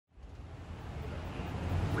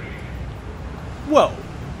Whoa,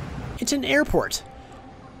 it's an airport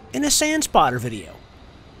in a SANspotter video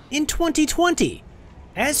in 2020.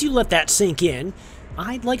 As you let that sink in,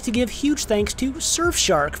 I'd like to give huge thanks to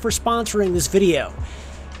Surfshark for sponsoring this video.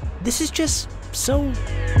 This is just so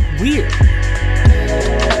weird.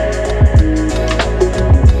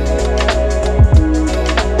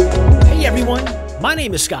 Hey everyone, my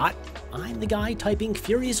name is Scott. I'm the guy typing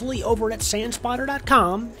furiously over at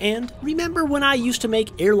SANspotter.com, and remember when I used to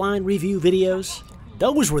make airline review videos?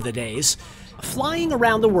 Those were the days. Flying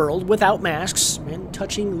around the world without masks and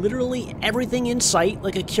touching literally everything in sight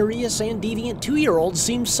like a curious and deviant 2-year-old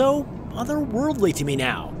seems so otherworldly to me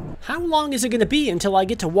now. How long is it going to be until I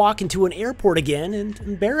get to walk into an airport again and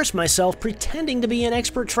embarrass myself pretending to be an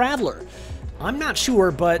expert traveler? I'm not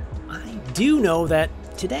sure, but I do know that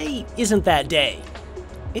today isn't that day.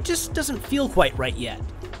 It just doesn't feel quite right yet.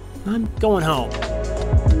 I'm going home.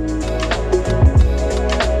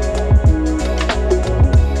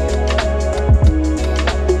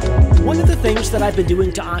 One of the things that I've been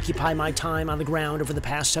doing to occupy my time on the ground over the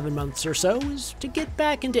past 7 months or so is to get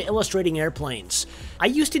back into illustrating airplanes. I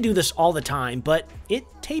used to do this all the time, but it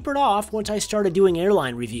tapered off once I started doing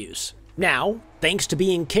airline reviews. Now, thanks to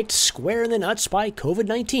being kicked square in the nuts by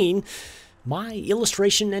COVID-19, my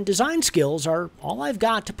illustration and design skills are all I've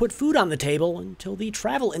got to put food on the table until the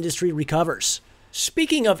travel industry recovers.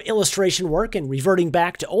 Speaking of illustration work and reverting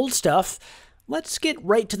back to old stuff, let's get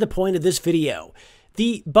right to the point of this video.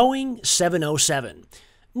 The Boeing 707.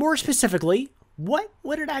 More specifically, what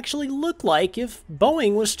would it actually look like if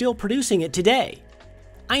Boeing was still producing it today?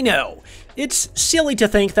 I know, it's silly to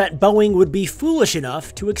think that Boeing would be foolish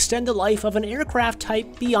enough to extend the life of an aircraft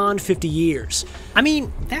type beyond 50 years. I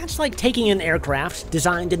mean, that's like taking an aircraft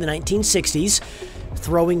designed in the 1960s,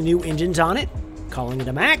 throwing new engines on it, calling it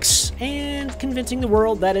a MAX, and convincing the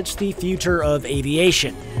world that it's the future of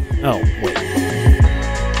aviation. Oh, wait.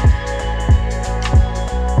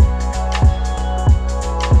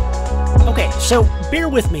 Okay, so bear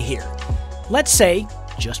with me here. Let's say,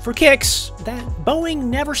 just for kicks, that Boeing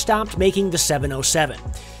never stopped making the 707.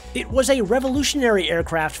 It was a revolutionary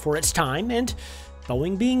aircraft for its time, and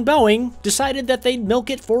Boeing being Boeing, decided that they'd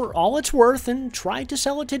milk it for all it's worth and tried to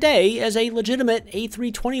sell it today as a legitimate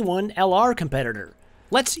A321LR competitor.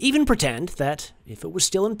 Let's even pretend that, if it was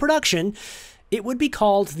still in production, it would be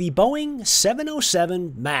called the Boeing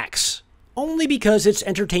 707 MAX. Only because it's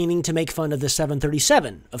entertaining to make fun of the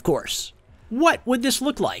 737, of course. What would this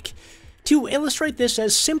look like? To illustrate this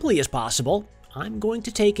as simply as possible, I'm going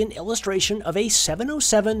to take an illustration of a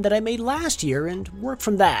 707 that I made last year and work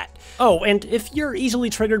from that. Oh, and if you're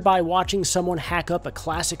easily triggered by watching someone hack up a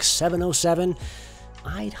classic 707,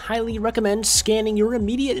 I'd highly recommend scanning your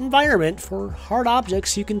immediate environment for hard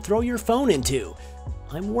objects you can throw your phone into.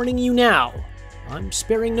 I'm warning you now, I'm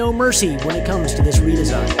sparing no mercy when it comes to this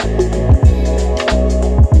redesign.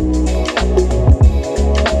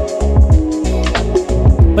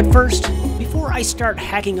 But first, before I start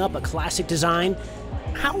hacking up a classic design,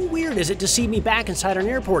 how weird is it to see me back inside an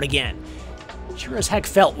airport again? Sure as heck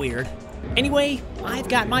felt weird. Anyway, I've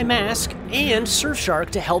got my mask and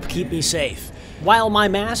Surfshark to help keep me safe. While my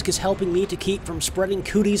mask is helping me to keep from spreading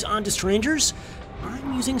cooties onto strangers,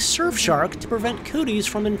 I'm using Surfshark to prevent cooties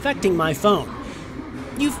from infecting my phone.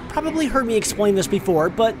 You've probably heard me explain this before,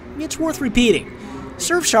 but it's worth repeating.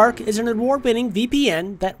 Surfshark is an award-winning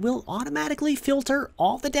VPN that will automatically filter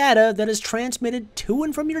all the data that is transmitted to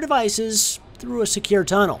and from your devices through a secure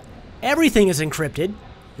tunnel. Everything is encrypted,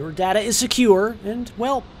 your data is secure, and,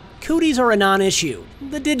 well, cooties are a non-issue.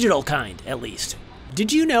 The digital kind, at least.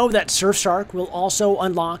 Did you know that Surfshark will also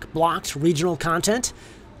unlock blocked regional content?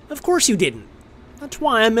 Of course you didn't. That's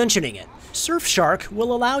why I'm mentioning it. Surfshark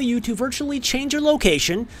will allow you to virtually change your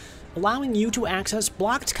location, allowing you to access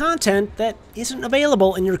blocked content that isn't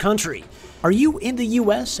available in your country. Are you in the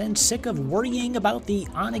US and sick of worrying about the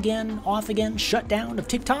on-again, off-again shutdown of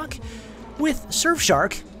TikTok? With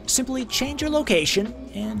Surfshark, simply change your location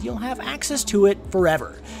and you'll have access to it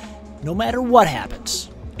forever, no matter what happens.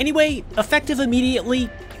 Anyway, effective immediately,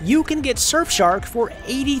 you can get Surfshark for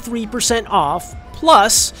 83% off,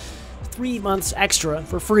 plus 3 months extra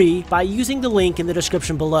for free by using the link in the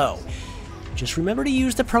description below. Just remember to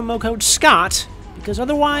use the promo code SCOTT, because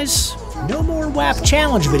otherwise, no more WAP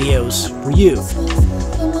challenge videos for you.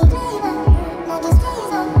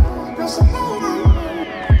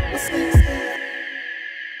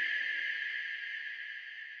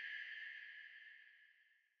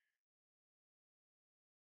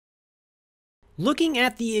 Looking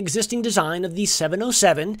at the existing design of the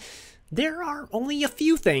 707, there are only a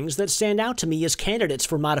few things that stand out to me as candidates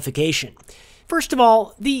for modification. First of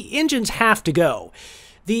all, the engines have to go.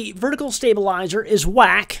 The vertical stabilizer is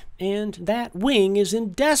whack, and that wing is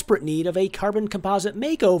in desperate need of a carbon composite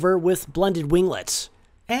makeover with blended winglets.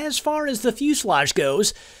 As far as the fuselage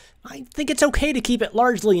goes, I think it's okay to keep it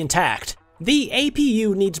largely intact. The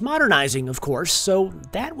APU needs modernizing, of course, so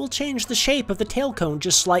that will change the shape of the tail cone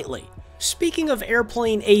just slightly. Speaking of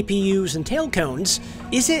airplane APUs and tail cones,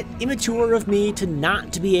 is it immature of me to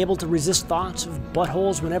not to be able to resist thoughts of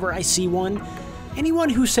buttholes whenever I see one? Anyone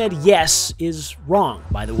who said yes is wrong,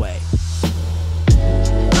 by the way.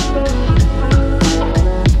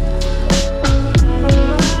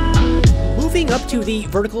 Moving up to the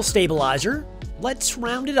vertical stabilizer, let's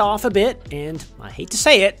round it off a bit, and I hate to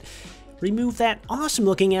say it, remove that awesome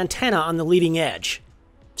looking antenna on the leading edge.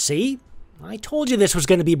 See? I told you this was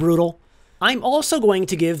going to be brutal. I'm also going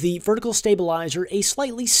to give the vertical stabilizer a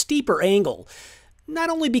slightly steeper angle. Not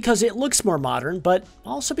only because it looks more modern, but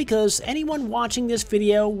also because anyone watching this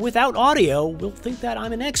video without audio will think that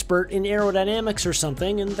I'm an expert in aerodynamics or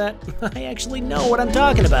something, and that I actually know what I'm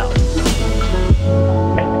talking about.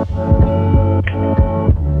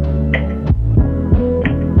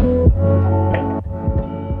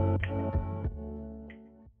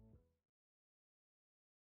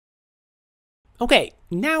 Okay,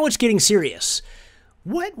 now it's getting serious.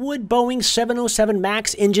 What would Boeing 707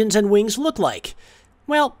 MAX engines and wings look like?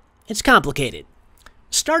 Well, it's complicated.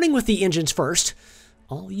 Starting with the engines first,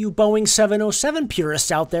 all you Boeing 707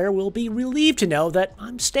 purists out there will be relieved to know that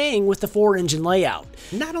I'm staying with the 4-engine layout.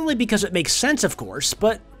 Not only because it makes sense, of course,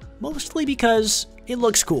 but mostly because it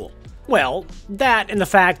looks cool. Well, that and the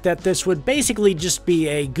fact that this would basically just be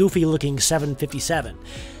a goofy-looking 757.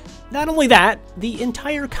 Not only that, the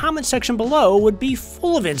entire comment section below would be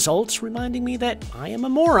full of insults reminding me that I am a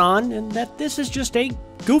moron and that this is just a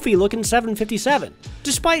goofy-looking 757.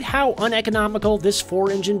 Despite how uneconomical this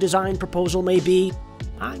 4-engine design proposal may be,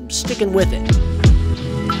 I'm sticking with it.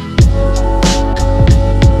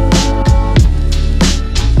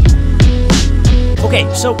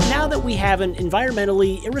 Okay, so now that we have an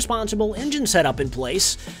environmentally irresponsible engine setup in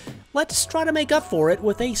place, let's try to make up for it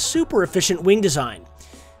with a super efficient wing design.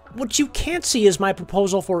 What you can't see is my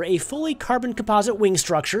proposal for a fully carbon composite wing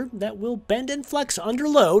structure that will bend and flex under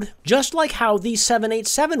load, just like how the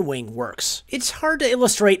 787 wing works. It's hard to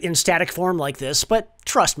illustrate in static form like this, but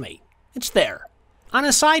trust me, it's there. On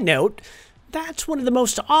a side note, that's one of the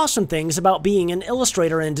most awesome things about being an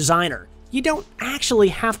illustrator and designer. You don't actually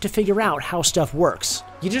have to figure out how stuff works.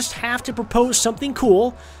 You just have to propose something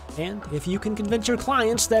cool, and if you can convince your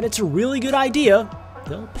clients that it's a really good idea,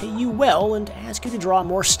 they'll pay you well and ask you to draw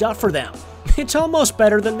more stuff for them. It's almost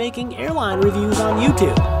better than making airline reviews on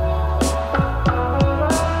YouTube.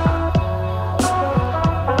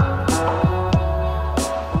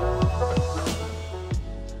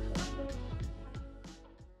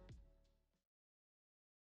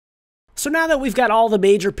 So now that we've got all the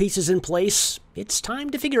major pieces in place, it's time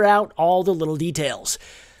to figure out all the little details.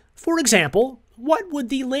 For example, what would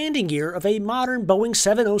the landing gear of a modern Boeing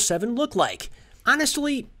 707 look like?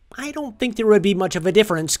 Honestly, I don't think there would be much of a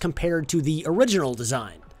difference compared to the original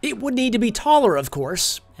design. It would need to be taller, of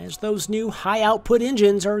course, as those new high-output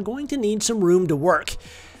engines are going to need some room to work.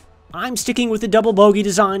 I'm sticking with the double bogie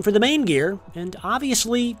design for the main gear, and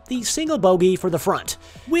obviously the single bogie for the front,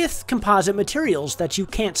 with composite materials that you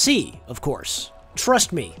can't see, of course.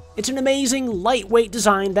 Trust me, it's an amazing lightweight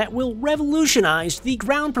design that will revolutionize the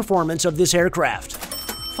ground performance of this aircraft.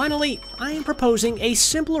 Finally, I am proposing a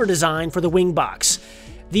simpler design for the wing box.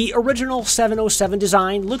 The original 707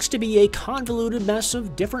 design looks to be a convoluted mess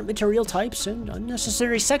of different material types and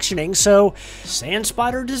unnecessary sectioning, so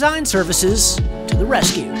SANspotter Design Services to the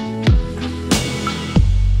rescue.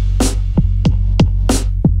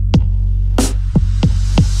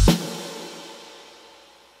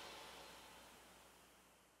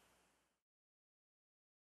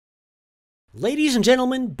 Ladies and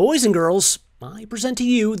gentlemen, boys and girls, I present to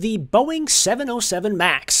you the Boeing 707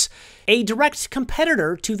 MAX, a direct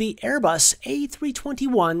competitor to the Airbus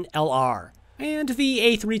A321LR, and the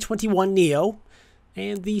A321neo,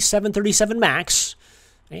 and the 737 MAX,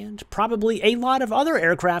 and probably a lot of other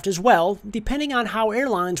aircraft as well, depending on how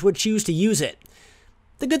airlines would choose to use it.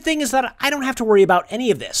 The good thing is that I don't have to worry about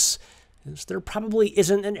any of this, as there probably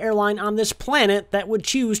isn't an airline on this planet that would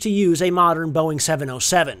choose to use a modern Boeing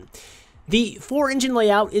 707. The 4-engine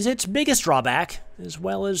layout is its biggest drawback, as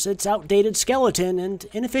well as its outdated skeleton and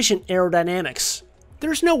inefficient aerodynamics.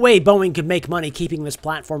 There's no way Boeing could make money keeping this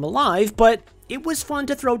platform alive, but it was fun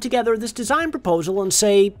to throw together this design proposal and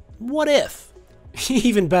say, what if?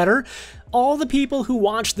 Even better, all the people who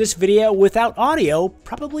watch this video without audio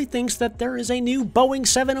probably thinks that there is a new Boeing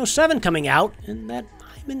 707 coming out and that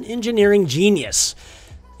I'm an engineering genius.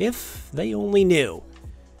 If they only knew.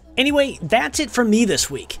 Anyway, that's it from me this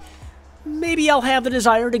week. Maybe I'll have the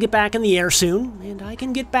desire to get back in the air soon, and I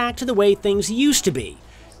can get back to the way things used to be.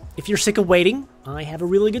 If you're sick of waiting, I have a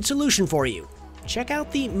really good solution for you. Check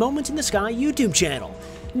out the Moments in the Sky YouTube channel.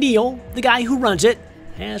 Neil, the guy who runs it,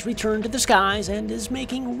 has returned to the skies and is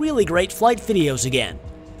making really great flight videos again.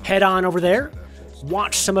 Head on over there,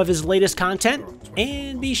 watch some of his latest content,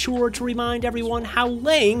 and be sure to remind everyone how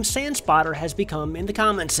lame SANspotter has become in the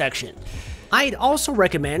comments section. I'd also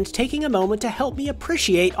recommend taking a moment to help me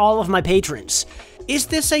appreciate all of my patrons. Is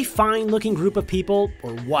this a fine-looking group of people,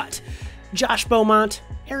 or what? Josh Beaumont,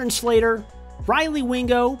 Aaron Slater, Riley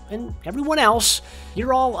Wingo, and everyone else,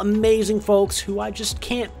 you're all amazing folks who I just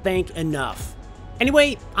can't thank enough.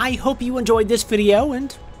 Anyway, I hope you enjoyed this video,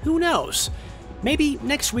 and who knows, maybe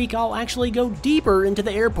next week I'll actually go deeper into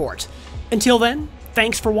the airport. Until then,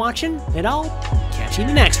 thanks for watching, and I'll catch you in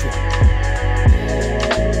the next one.